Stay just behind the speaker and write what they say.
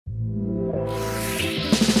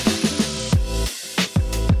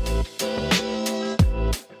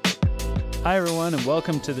Hi, everyone, and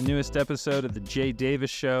welcome to the newest episode of the Jay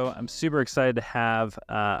Davis Show. I'm super excited to have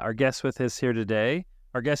our guest with us here today.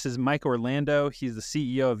 Our guest is Mike Orlando. He's the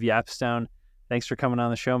CEO of Yapstone. Thanks for coming on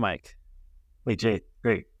the show, Mike. Hey, Jay.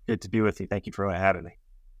 Great. Good to be with you. Thank you for having me.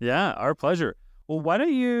 Yeah, our pleasure. Well, why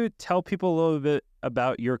don't you tell people a little bit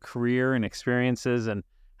about your career and experiences and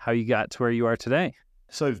how you got to where you are today?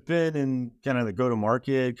 So I've been in kind of the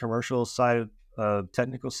go-to-market commercial side of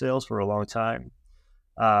technical sales for a long time.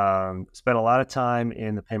 Spent a lot of time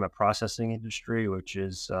in the payment processing industry, which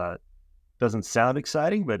is doesn't sound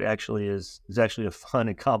exciting, but actually is actually a fun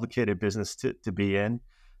and complicated business to be in.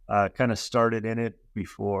 Kind of started in it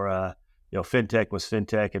before fintech was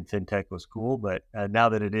fintech and fintech was cool, but now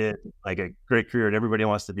that it is like a great career and everybody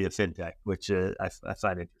wants to be a fintech, which I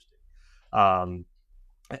find interesting.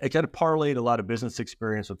 I kind of parlayed a lot of business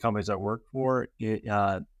experience with companies I worked for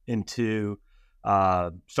into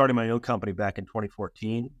starting my own company back in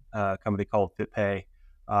 2014, a company called FitPay.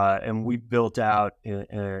 And we built out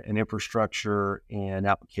an infrastructure and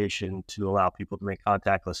application to allow people to make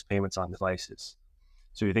contactless payments on devices.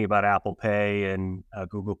 So you think about Apple Pay and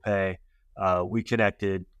Google Pay, we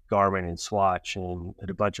connected Garmin and Swatch and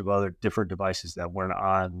a bunch of other different devices that weren't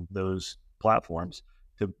on those platforms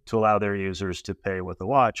to allow their users to pay with a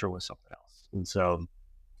watch or with something else. And so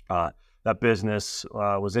that business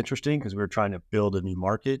was interesting because we were trying to build a new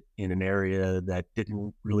market in an area that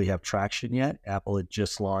didn't really have traction yet. Apple had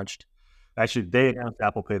just launched. Actually, they announced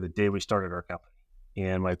Apple Pay the day we started our company.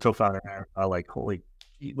 And my co-founder and I are like, holy,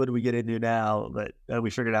 what do we get into now? But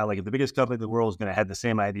we figured out, like, if the biggest company in the world is going to have the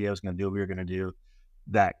same idea, was going to do what we were going to do,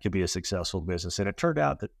 that could be a successful business. And it turned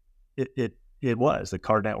out that it was. The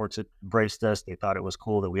card networks embraced us. They thought it was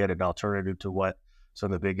cool that we had an alternative to what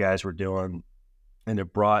some of the big guys were doing. And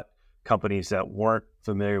it brought companies that weren't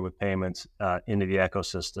familiar with payments into the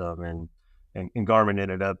ecosystem. And Garmin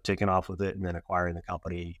ended up taking off with it and then acquiring the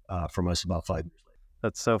company from us about 5 years later.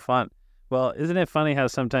 That's so fun. Well, isn't it funny how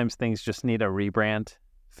sometimes things just need a rebrand?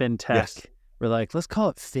 Fintech. Yes. We're like, let's call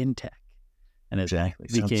it fintech. And it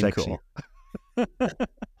became cool.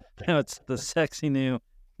 Now it's the sexy new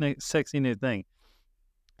thing.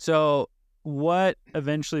 So what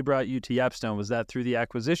eventually brought you to Yapstone? Was that through the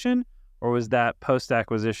acquisition, or was that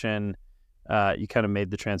post-acquisition you kind of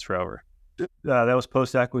made the transfer over? That was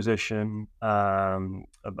post-acquisition.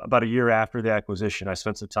 About a year after the acquisition, I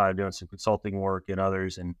spent some time doing some consulting work and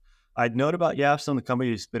others. And I'd known about Yapstone. The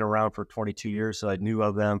company has been around for 22 years, so I knew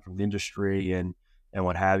of them from the industry and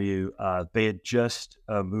what have you. They had just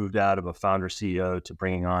moved out of a founder CEO to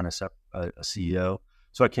bringing on a CEO.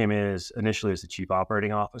 So I came in initially as the chief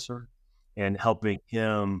operating officer and helping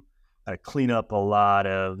him clean up a lot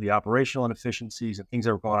of the operational inefficiencies and things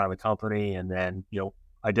that were going on in the company, and then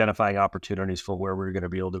identifying opportunities for where we were going to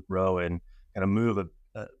be able to grow and kind of move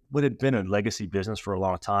what had been a legacy business for a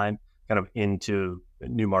long time kind of into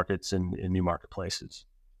new markets and new marketplaces.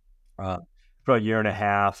 For a year and a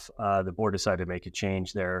half, the board decided to make a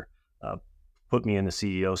change there, put me in the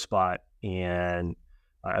CEO spot, and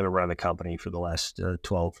I've been running the company for the last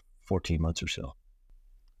 12, 14 months or so.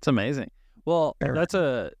 It's amazing. Well, that's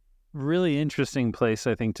a really interesting place,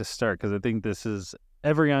 I think, to start, because I think this is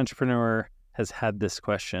every entrepreneur has had this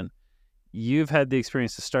question. You've had the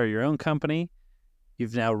experience to start your own company.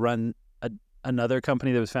 You've now run another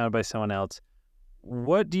company that was founded by someone else.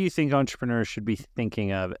 What do you think entrepreneurs should be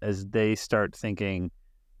thinking of as they start thinking,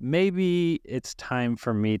 maybe it's time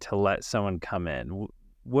for me to let someone come in?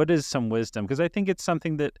 What is some wisdom? Because I think it's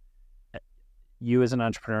something that you as an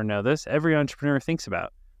entrepreneur know this. Every entrepreneur thinks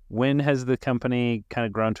about. When has the company kind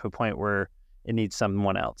of grown to a point where it needs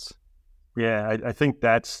someone else? Yeah, I think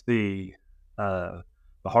that's the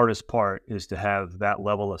hardest part, is to have that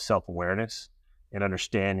level of self-awareness and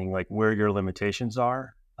understanding like where your limitations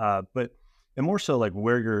are, and more so like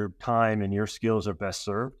where your time and your skills are best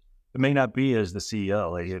served. It may not be as the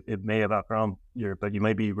CEO, like it may have outgrown but you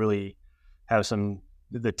may be really have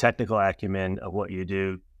the technical acumen of what you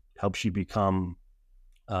do helps you become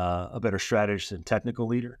a better strategist and technical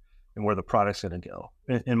leader, and where the product's going to go.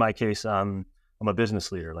 In my case, I'm a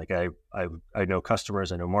business leader. Like I know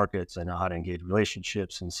customers, I know markets, I know how to engage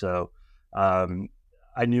relationships. And so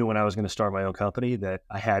I knew when I was going to start my own company that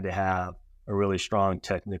I had to have a really strong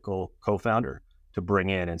technical co-founder to bring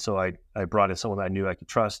in. And so I brought in someone that I knew I could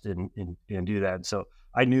trust and do that. And so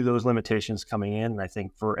I knew those limitations coming in. And I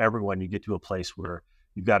think for everyone, you get to a place where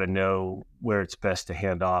you've got to know where it's best to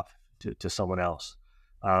hand off to someone else.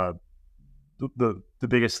 The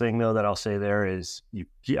biggest thing, though, that I'll say there is you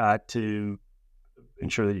got to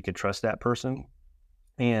ensure that you can trust that person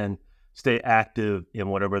and stay active in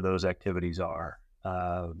whatever those activities are.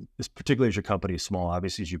 Particularly as your company is small,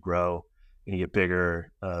 obviously as you grow and you get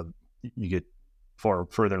bigger, you get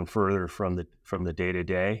further and further from the day to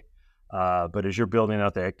day. But as you're building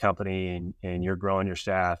out that company and you're growing your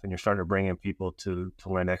staff and you're starting to bring in people to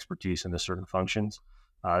learn expertise in the certain functions,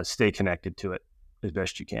 stay connected to it as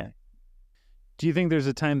best you can. Do you think there's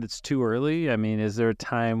a time that's too early? I mean, is there a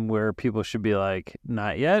time where people should be like,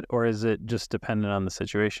 not yet, or is it just dependent on the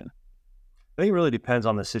situation? I think it really depends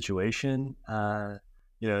on the situation.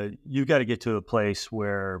 You've got to get to a place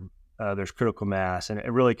where there's critical mass, and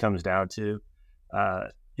it really comes down to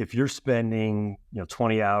if you're spending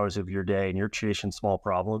 20 hours of your day and you're chasing small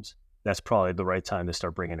problems, that's probably the right time to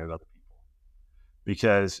start bringing in other people.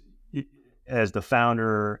 Because as the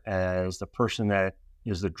founder, as the person that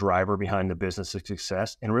is the driver behind the business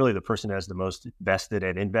success, and really the person that has the most vested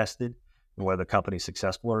and invested in whether the company's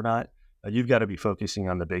successful or not, you've got to be focusing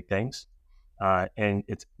on the big things. And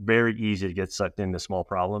it's very easy to get sucked into small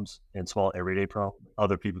problems and small everyday problems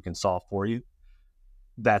other people can solve for you.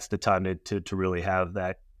 That's the time to really have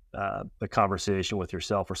that the conversation with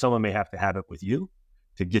yourself, or someone may have to have it with you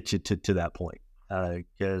to get you to that point.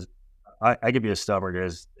 Because I could be as stubborn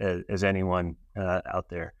as anyone out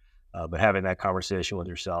there, but having that conversation with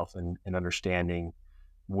yourself and understanding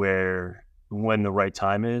when the right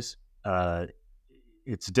time is,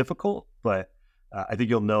 it's difficult, but I think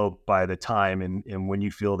you'll know by the time and when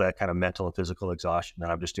you feel that kind of mental and physical exhaustion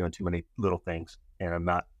that I'm just doing too many little things and I'm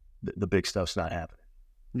not, the big stuff's not happening.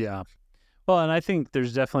 Yeah. Well, and I think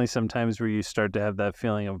there's definitely some times where you start to have that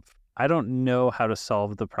feeling of, I don't know how to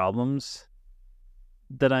solve the problems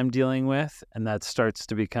that I'm dealing with. And that starts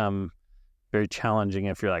to become very challenging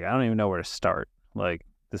if you're like, I don't even know where to start. Like,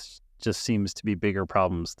 this just seems to be bigger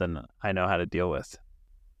problems than I know how to deal with.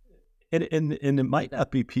 And it might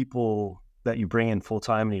not be people that you bring in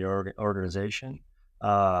full-time in your organization.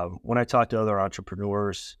 When I talk to other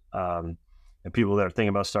entrepreneurs and people that are thinking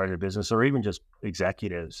about starting a business, or even just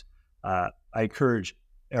executives, I encourage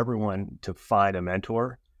everyone to find a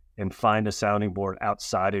mentor and find a sounding board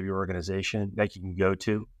outside of your organization that you can go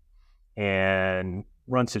to and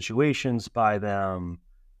run situations by them,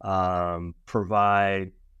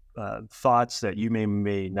 provide thoughts that you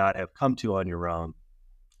may not have come to on your own,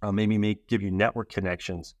 maybe give you network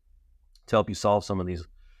connections to help you solve some of these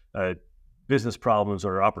business problems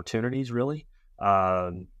or opportunities, really,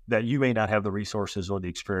 that you may not have the resources or the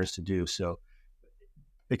experience to do. So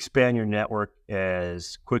expand your network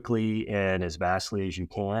as quickly and as vastly as you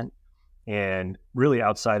can, and really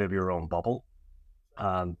outside of your own bubble.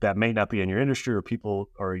 That may not be in your industry or people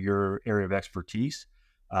or your area of expertise.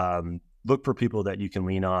 Look for people that you can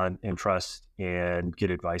lean on and trust and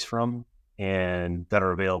get advice from and that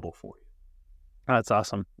are available for you. That's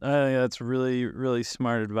awesome. That's really, really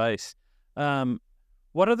smart advice.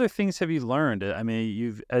 What other things have you learned? I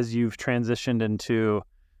mean, as you've transitioned into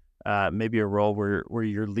maybe a role where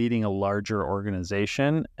you're leading a larger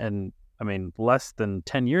organization, and I mean, less than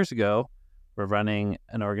 10 years ago, we're running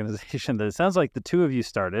an organization that it sounds like the two of you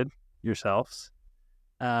started yourselves.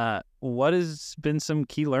 What has been some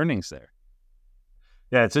key learnings there?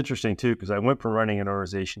 Yeah, it's interesting too, because I went from running an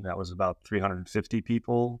organization that was about 350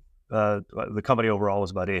 people. The company overall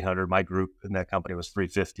was about 800. My group in that company was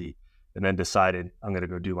 350, and then decided I'm going to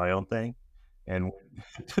go do my own thing, and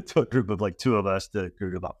to a group of like two of us to a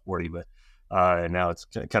group of about 40. But and now it's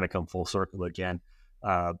kind of come full circle again.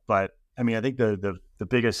 But I mean, I think the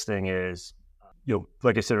biggest thing is,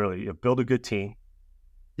 like I said earlier, build a good team.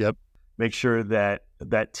 Yep. Make sure that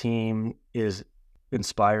that team is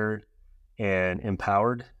inspired and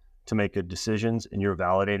empowered to make good decisions, and you're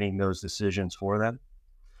validating those decisions for them.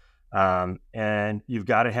 And you've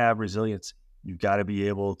got to have resilience. You've got to be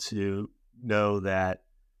able to know that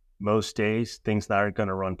most days things aren't going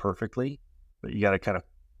to run perfectly, but you got to kind of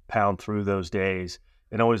pound through those days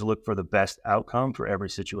and always look for the best outcome for every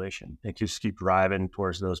situation and just keep driving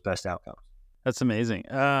towards those best outcomes. That's amazing.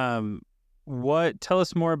 Tell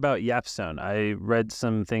us more about Yapstone. I read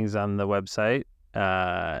some things on the website,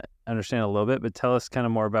 understand a little bit, but tell us kind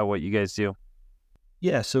of more about what you guys do.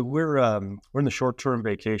 Yeah, so we're in the short-term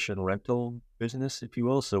vacation rental business, if you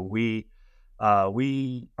will. So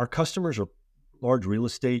our customers are large real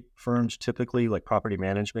estate firms, typically like property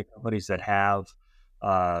management companies that have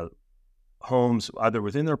homes either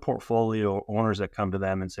within their portfolio or owners that come to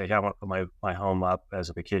them and say, hey, I want to put my home up as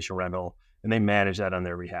a vacation rental, and they manage that on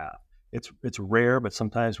their behalf. It's rare, but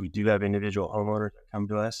sometimes we do have individual homeowners that come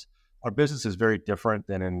to us. Our business is very different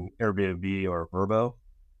than an Airbnb or Vrbo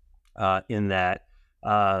in that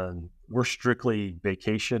we're strictly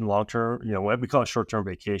vacation, long-term, we call it short-term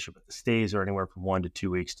vacation, but the stays are anywhere from 1 to 2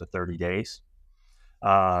 weeks to 30 days.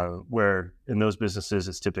 Where in those businesses,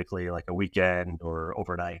 it's typically like a weekend or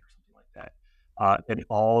overnight or something like that. and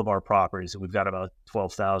all of our properties. We've got about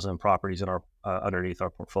 12,000 properties in our underneath our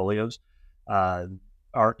portfolios,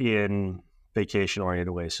 are in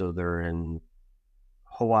vacation-oriented ways. So they're in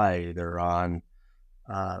Hawaii, they're on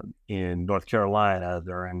in North Carolina,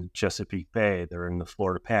 they're in Chesapeake Bay, they're in the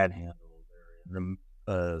Florida Panhandle, they're in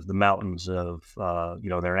the mountains of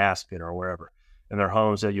they're in Aspen or wherever. And they're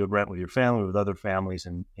homes that you would rent with your family, with other families,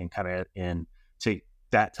 and kind of take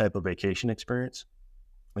that type of vacation experience.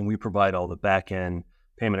 And we provide all the back end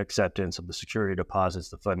payment acceptance of the security deposits,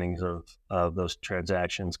 the fundings of those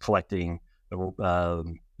transactions, collecting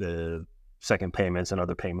the second payments and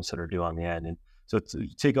other payments that are due on the end. And so you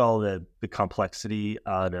take all the complexity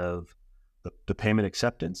out of the payment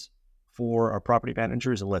acceptance for our property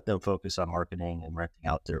managers and let them focus on marketing and renting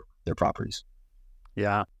out their properties.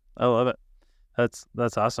 Yeah, I love it.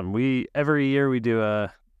 That's awesome. Every year we do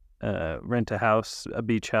a rent a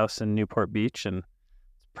beach house in Newport Beach, and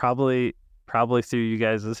probably through you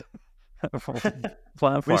guys'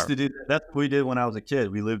 platform. We used to do that. That's what we did when I was a kid.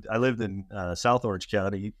 I lived in South Orange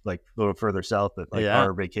County, like a little further south, but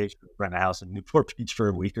our vacation, rent a house in Newport Beach for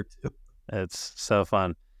a week or two. It's so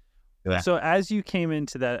fun. Yeah. So as you came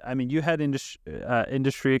into that, I mean, you had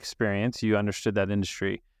industry experience, you understood that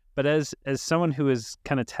industry, but as someone who is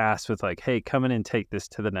kind of tasked with like, hey, come in and take this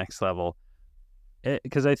to the next level,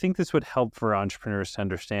 because I think this would help for entrepreneurs to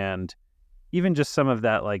understand even just some of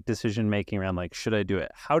that like decision making around like, should I do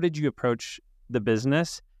it? How did you approach the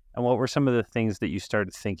business, and what were some of the things that you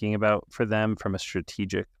started thinking about for them from a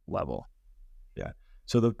strategic level? Yeah.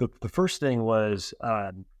 So the first thing was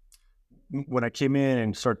when I came in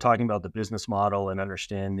and started talking about the business model and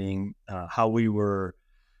understanding how we were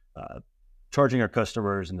charging our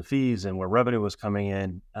customers and the fees and where revenue was coming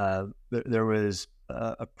in, there was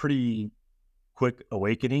a pretty quick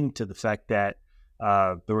awakening to the fact that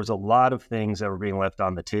there was a lot of things that were being left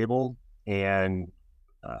on the table and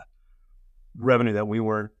revenue that we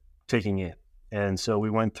weren't taking in. And so we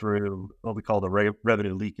went through what we call the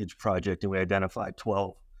revenue leakage project, and we identified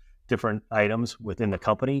 12 different items within the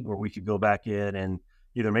company where we could go back in and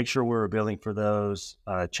either make sure we were billing for those,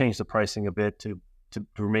 change the pricing a bit to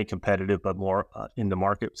remain competitive, but more in the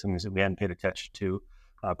market, something that we hadn't paid attention to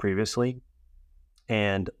previously,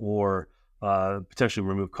 and or potentially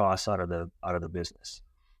remove costs out of the business.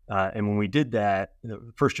 And when we did that,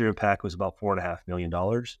 the first year impact was about $4.5 million.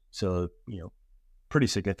 So, pretty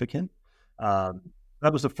significant. That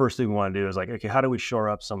was the first thing we wanted to do, is like, okay, how do we shore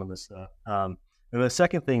up some of this stuff? And the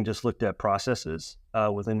second thing just looked at processes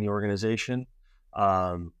within the organization.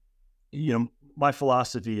 My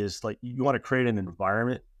philosophy is like, you want to create an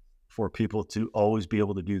environment for people to always be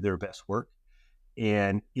able to do their best work.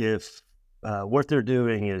 And if what they're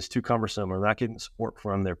doing is too cumbersome or not getting support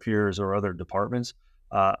from their peers or other departments,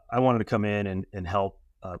 I wanted to come in and help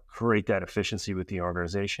create that efficiency with the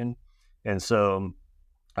organization. And so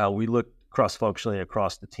we looked cross-functionally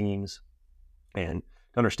across the teams and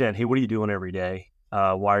understand, hey, what are you doing every day?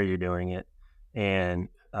 Why are you doing it? And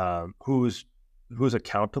who's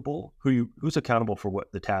accountable? Who's accountable for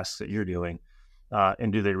what the tasks that you're doing?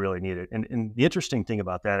 And do they really need it? And the interesting thing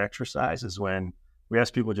about that exercise is when we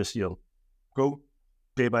ask people just, go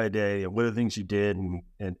day by day, and what are the things you did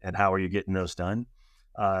and how are you getting those done?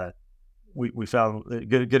 We found a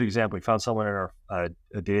good example. We found someone in our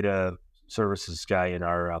a data services guy in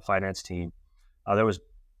our finance team that was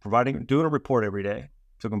doing a report every day.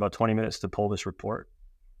 Took him about 20 minutes to pull this report.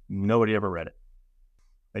 Nobody ever read it.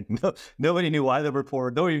 Like nobody knew why the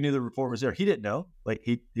report. Nobody knew the report was there. He didn't know. Like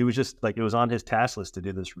he was just like, it was on his task list to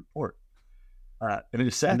do this report. And it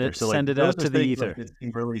just sat there. So send it out to the ether. It's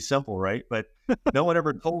really simple, right? But no one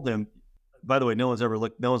ever told him. By the way, no one's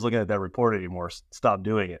looking at that report anymore. Stop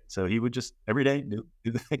doing it. So he would just every day do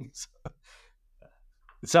the things.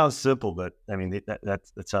 It sounds simple, but I mean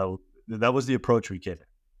that's how that was the approach we took.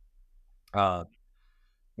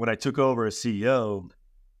 When I took over as CEO,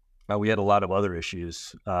 we had a lot of other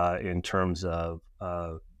issues in terms of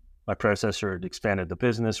my predecessor had expanded the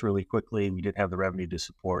business really quickly. We didn't have the revenue to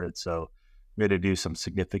support it, so we had to do some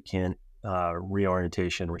significant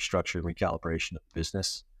reorientation, restructuring, recalibration of the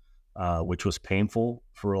business, which was painful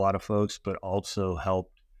for a lot of folks, but also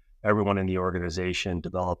helped everyone in the organization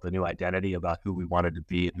develop a new identity about who we wanted to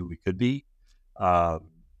be and who we could be,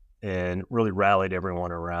 and really rallied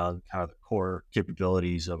everyone around kind of the core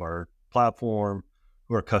capabilities of our platform,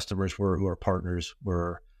 who our customers were, who our partners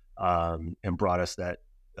were, and brought us that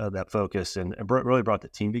focus and really brought the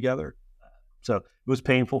team together. So it was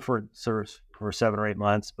painful for 7 or 8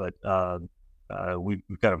 months, but we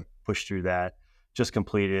kind of pushed through that. Just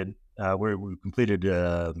completed. We completed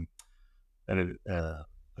a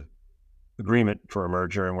agreement for a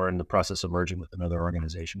merger, and we're in the process of merging with another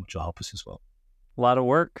organization, which will help us as well. A lot of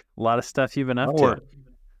work, a lot of stuff you've been up to. Work.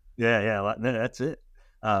 Yeah, that's it.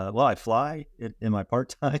 Well, I fly in my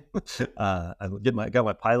part time. I got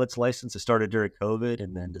my pilot's license. I started during COVID,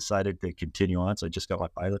 and then decided to continue on. So I just got my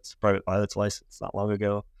private pilot's license not long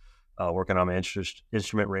ago. Working on my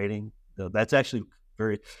instrument rating. So that's actually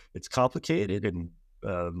it's complicated and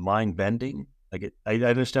mind bending. Like I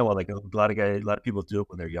understand why a lot of people do it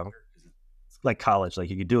when they're younger. It's like college. Like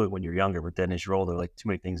you can do it when you're younger, but then as you're older, like too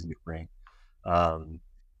many things in your brain.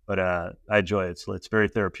 But I enjoy it. It's very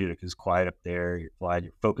therapeutic. It's quiet up there. You're flying.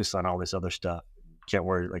 You're focused on all this other stuff. You can't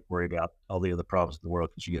worry about all the other problems in the world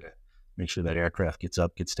because you got to make sure that aircraft gets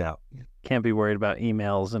up, gets down. Can't be worried about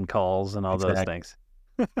emails and calls and all those things.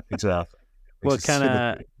 Exactly.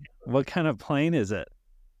 What kind of plane is it?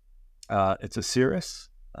 It's a Cirrus.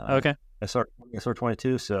 Okay.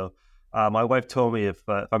 SR-22. So my wife told me if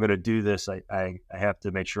I'm going to do this, I have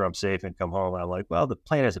to make sure I'm safe and come home. And I'm like, well, the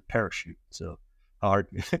plane has a parachute, so hard.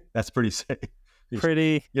 That's pretty safe.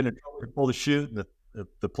 Pull the chute, and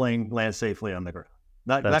the plane lands safely on the ground.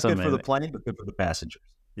 Not good amazing for the plane, but good for the passengers.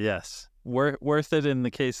 Yes, worth it in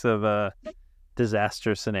the case of a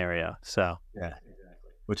disaster scenario. So yeah, exactly.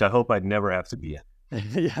 Which I hope I'd never have to be in.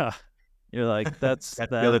 Yeah, you're like that's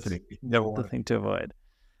the other thing. The thing to avoid.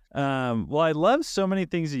 Well, I love so many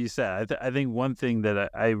things that you said. I think one thing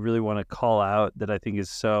that I really want to call out that I think is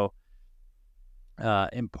so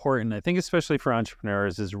important, I think especially for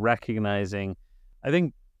entrepreneurs, is recognizing, I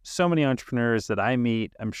think so many entrepreneurs that I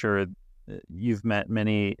meet, I'm sure you've met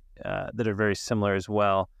many that are very similar as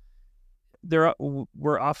well.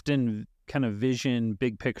 We're often kind of vision,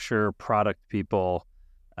 big picture product people,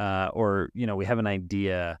 or, we have an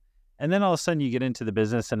idea. And then all of a sudden you get into the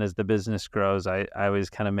business, and as the business grows, I always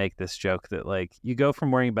kind of make this joke that like you go from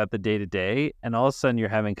worrying about the day to day, and all of a sudden you're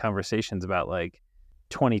having conversations about like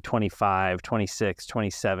 2025, 26,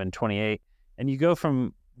 27, 28, and you go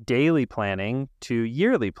from daily planning to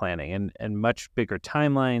yearly planning and much bigger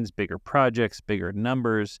timelines, bigger projects, bigger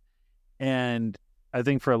numbers. And I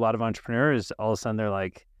think for a lot of entrepreneurs, all of a sudden they're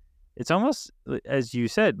like, it's almost, as you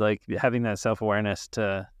said, like having that self-awareness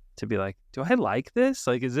to be like, do I like this?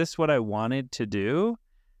 Like, is this what I wanted to do?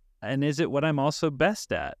 And is it what I'm also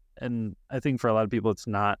best at? And I think for a lot of people, it's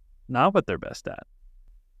not what they're best at.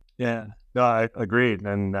 Yeah, no, I agreed.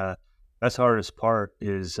 And that's the hardest part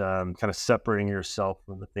is kind of separating yourself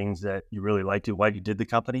from the things that you really like to, why you did the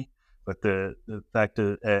company, but the fact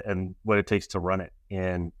of, and what it takes to run it.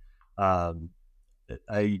 And one of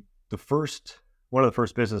the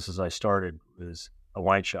first businesses I started was a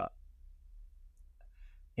wine shop.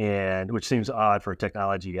 And which seems odd for a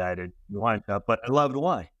technology guy to wine shop, but I loved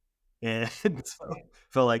wine. And so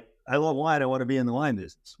felt like I love wine. I want to be in the wine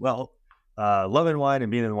business. Well, loving wine and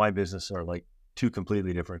being in the wine business are like two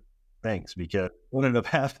completely different things, because what ended up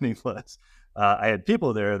happening was I had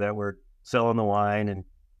people there that were selling the wine and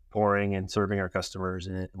pouring and serving our customers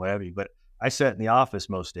and whatever. But I sat in the office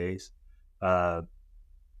most days, doing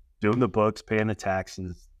the books, paying the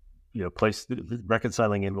taxes,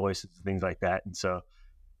 reconciling invoices, things like that. And so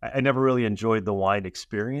I never really enjoyed the wine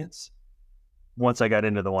experience once I got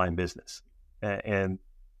into the wine business. And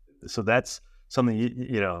so that's something,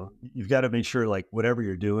 you've got to make sure, like, whatever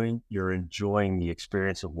you're doing, you're enjoying the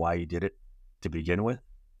experience of why you did it to begin with,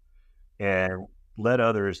 and let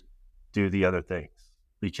others do the other things.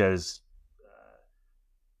 Because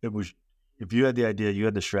if you had the idea, you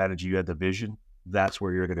had the strategy, you had the vision, that's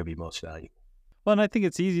where you're going to be most valuable. Well, and I think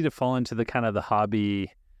it's easy to fall into the kind of the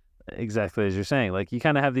hobby, exactly as you're saying. Like, you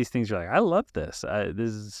kind of have these things, you're like, I love this.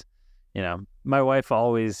 This is, my wife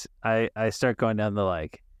always, I start going down the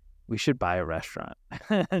like, we should buy a restaurant.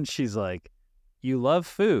 And she's like, you love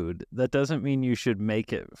food. That doesn't mean you should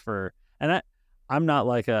make it for, and I'm not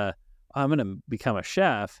like I'm going to become a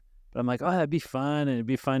chef, but I'm like, oh, that'd be fun. And it'd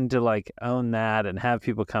be fun to like own that and have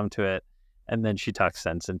people come to it. And then she talks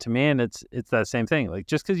sense into me, and it's that same thing. Like,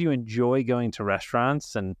 just because you enjoy going to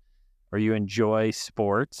restaurants or you enjoy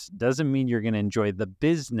sports doesn't mean you're going to enjoy the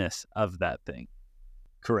business of that thing.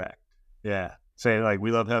 Correct. Yeah. Saying like,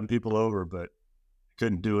 we love having people over, but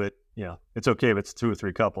couldn't do it. It's okay if it's 2 or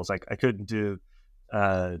 3 couples. Like, I couldn't do,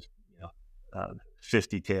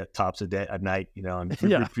 50 tops a day at night, and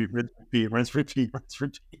rinse, repeat,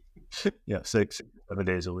 6, 7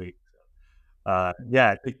 days a week. I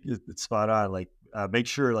think it's spot on. Like, make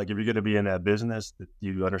sure, like, if you're going to be in that business, that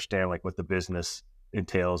you understand like what the business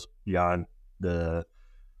entails beyond the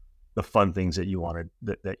fun things that you wanted,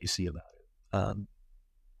 that you see about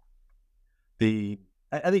it.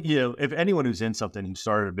 I think, if anyone who's in something, who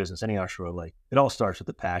started a business, any entrepreneur, like, it all starts with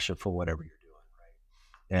the passion for whatever you're doing, right?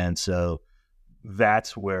 And so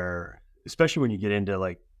that's where, especially when you get into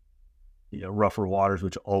like, rougher waters,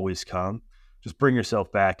 which always come, just bring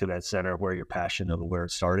yourself back to that center where you're passionate of where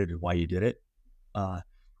it started and why you did it.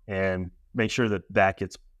 And make sure that that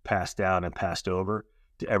gets passed down and passed over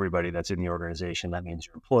to everybody that's in the organization. That means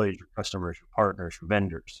your employees, your customers, your partners, your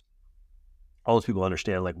vendors. All those people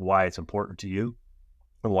understand like why it's important to you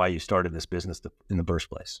and why you started this business in the first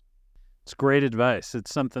place. It's great advice.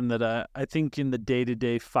 It's something that I think in the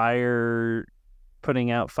day-to-day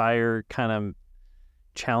putting out fire kind of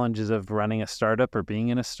challenges of running a startup or being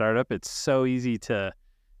in a startup, it's so easy to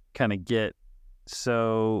kind of get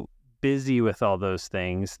so busy with all those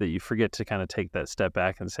things that you forget to kind of take that step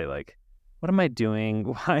back and say like, what am I doing?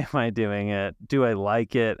 Why am I doing it? Do I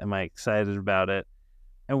like it? Am I excited about it?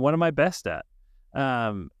 And what am I best at?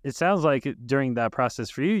 It sounds like during that process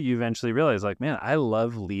for you, you eventually realized like, man, I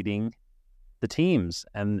love leading the teams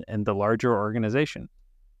and the larger organization.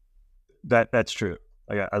 That's true.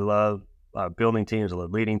 Like, I love building teams. I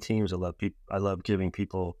love leading teams. I love people. I love giving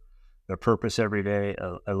people their purpose every day.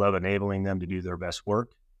 I love enabling them to do their best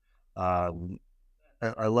work. I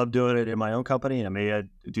love doing it in my own company. I may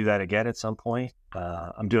do that again at some point.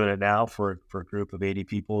 I'm doing it now for a group of 80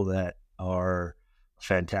 people that are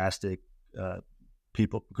fantastic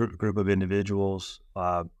group of individuals.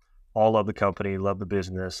 All love the company, love the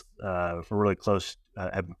business. We're really close,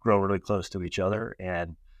 have grown really close to each other,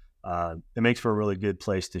 and it makes for a really good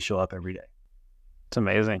place to show up every day. It's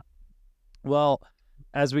amazing. Well,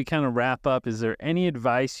 as we kind of wrap up, is there any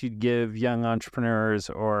advice you'd give young entrepreneurs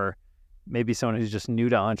or maybe someone who's just new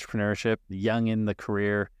to entrepreneurship, young in the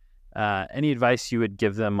career, any advice you would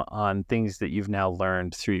give them on things that you've now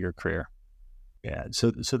learned through your career? Yeah.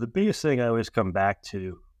 So the biggest thing I always come back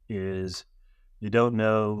to is you don't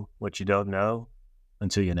know what you don't know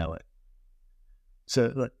until you know it.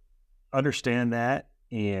 So understand that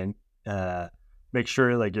and make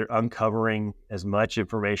sure like you're uncovering as much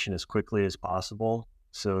information as quickly as possible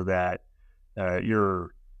so that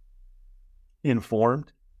you're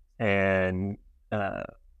informed and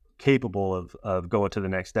capable of going to the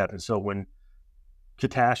next step. And so when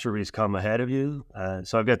catastrophes come ahead of you,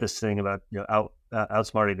 so I've got this thing about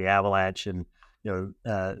outsmarting the avalanche, and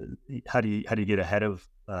how do you get ahead of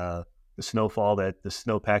the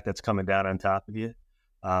snowpack that's coming down on top of you?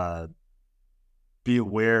 Be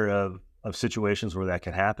aware of situations where that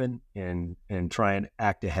can happen and try and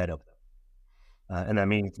act ahead of them. And that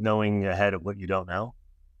means knowing ahead of what you don't know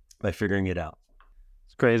by figuring it out.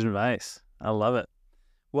 It's great advice. I love it.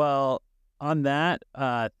 Well, on that,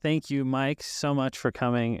 thank you, Mike, so much for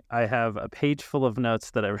coming. I have a page full of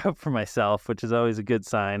notes that I wrote for myself, which is always a good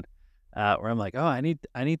sign, where I'm like, oh, I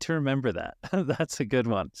need to remember that. That's a good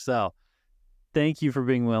one. So thank you for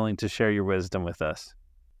being willing to share your wisdom with us.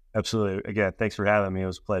 Absolutely. Again, thanks for having me. It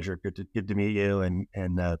was a pleasure. Good to meet you, and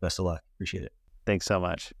best of luck. Appreciate it. Thanks so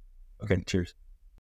much. Okay. Cheers.